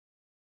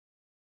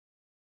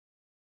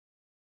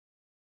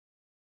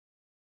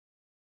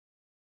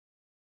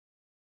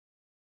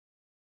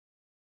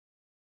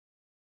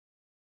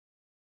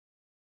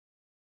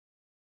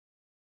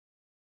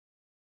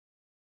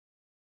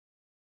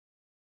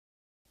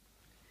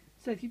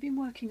So if you've been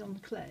working on the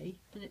clay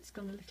and it's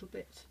gone a little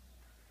bit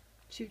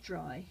too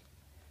dry,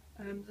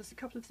 there's a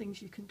couple of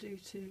things you can do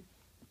to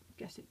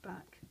get it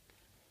back.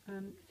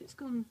 If it's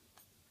gone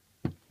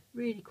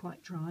really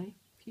quite dry,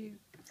 if you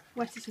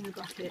wet it in a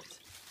bucket,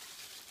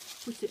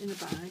 put it in a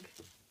bag,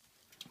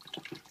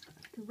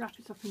 you can wrap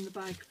it up in the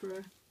bag for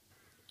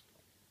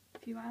a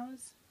few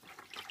hours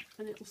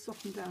and it will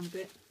soften down a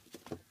bit.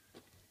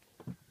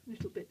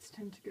 Little bits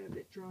tend to go a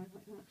bit dry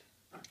like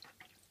that.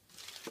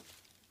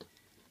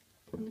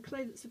 And the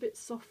clay that's a bit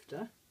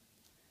softer,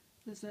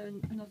 there's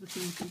another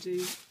thing you can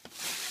do.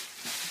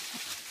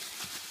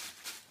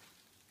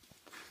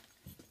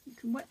 You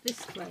can wet this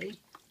clay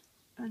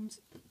and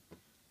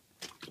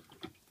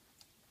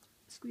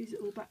squeeze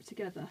it all back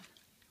together,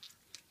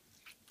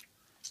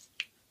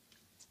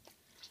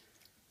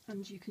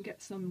 and you can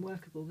get some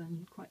workable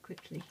then quite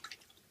quickly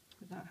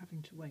without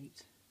having to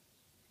wait.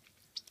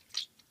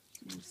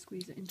 So you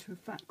squeeze it into a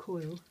fat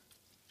coil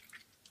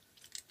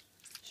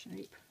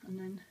shape and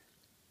then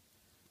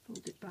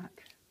fold it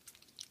back.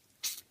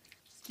 Just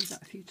do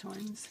that a few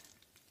times.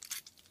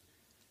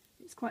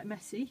 It's quite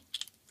messy,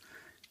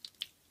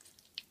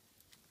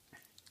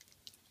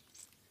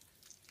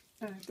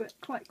 but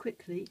quite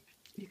quickly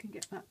you can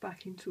get that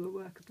back into a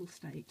workable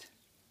state.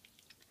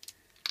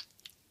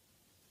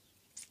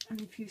 And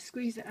if you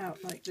squeeze it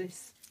out like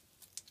this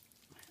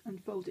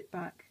and fold it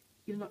back,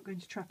 you're not going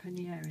to trap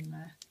any air in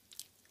there.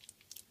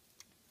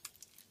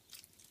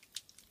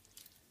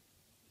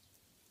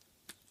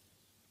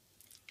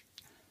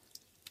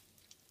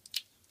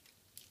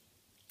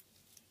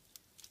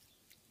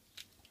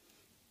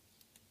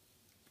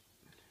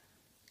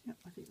 Yep,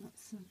 I think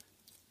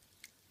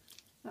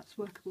that's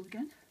workable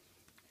again.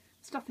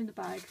 Stuff in the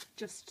bag,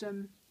 just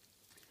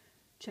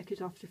check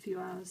it after a few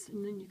hours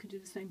and then you can do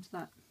the same to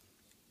that.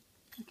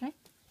 Okay.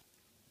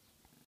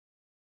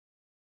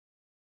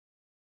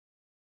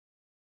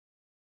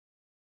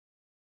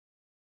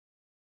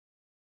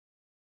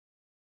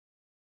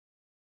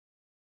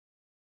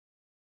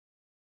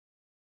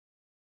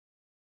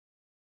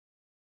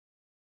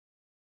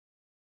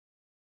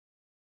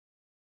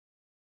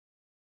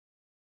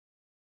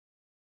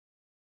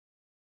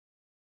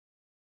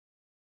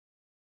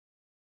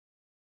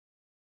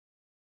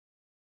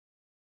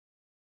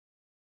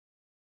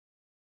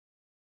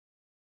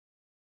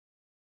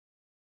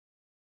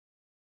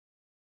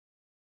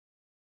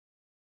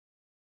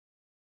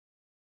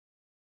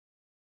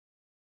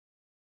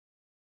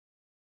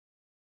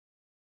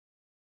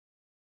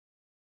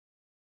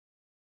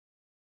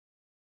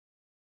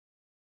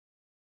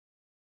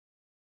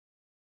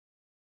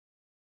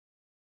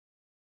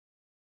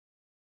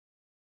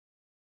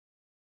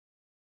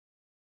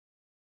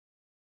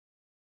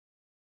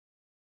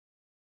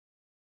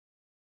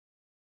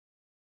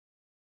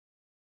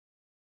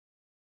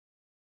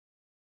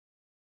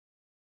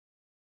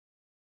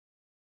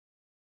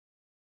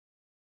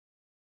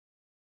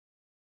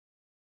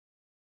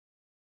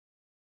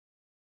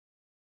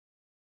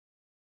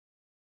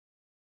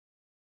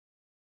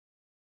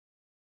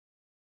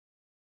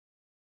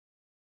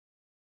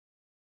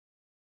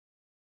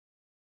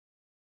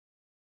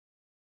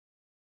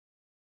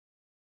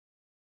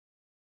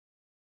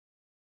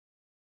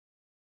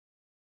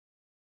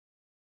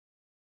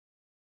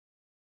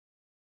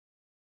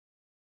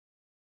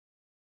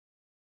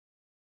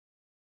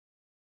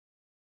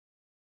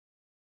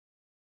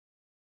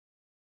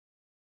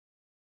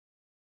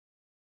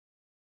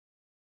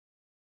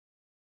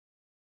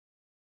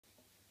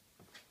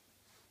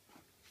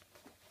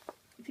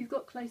 If you've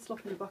got clay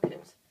slop in a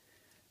bucket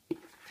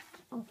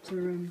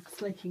after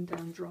slaking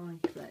down dry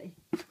clay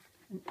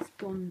and it's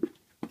gone,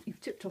 you've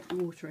tipped off the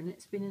water and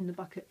it's been in the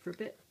bucket for a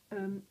bit,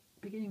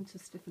 beginning to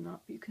stiffen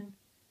up, you can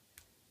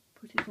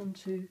put it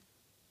onto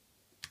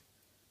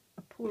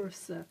a porous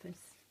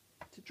surface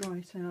to dry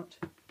it out,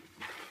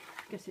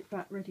 get it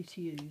back ready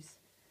to use.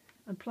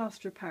 And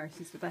plaster of Paris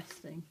is the best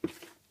thing,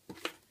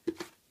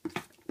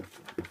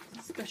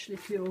 especially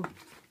if you're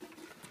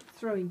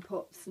throwing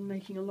pots and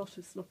making a lot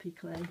of sloppy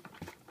clay.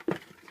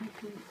 You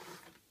can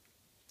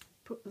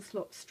put the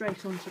slop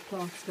straight onto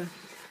plaster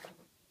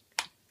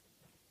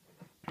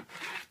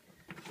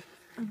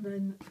and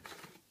then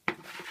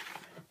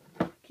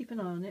keep an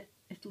eye on it.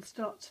 It'll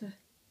start to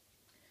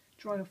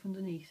dry off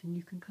underneath and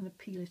you can kind of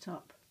peel it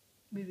up,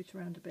 move it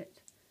around a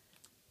bit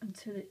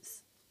until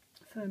it's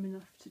firm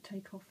enough to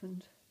take off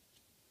and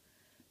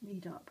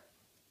knead up.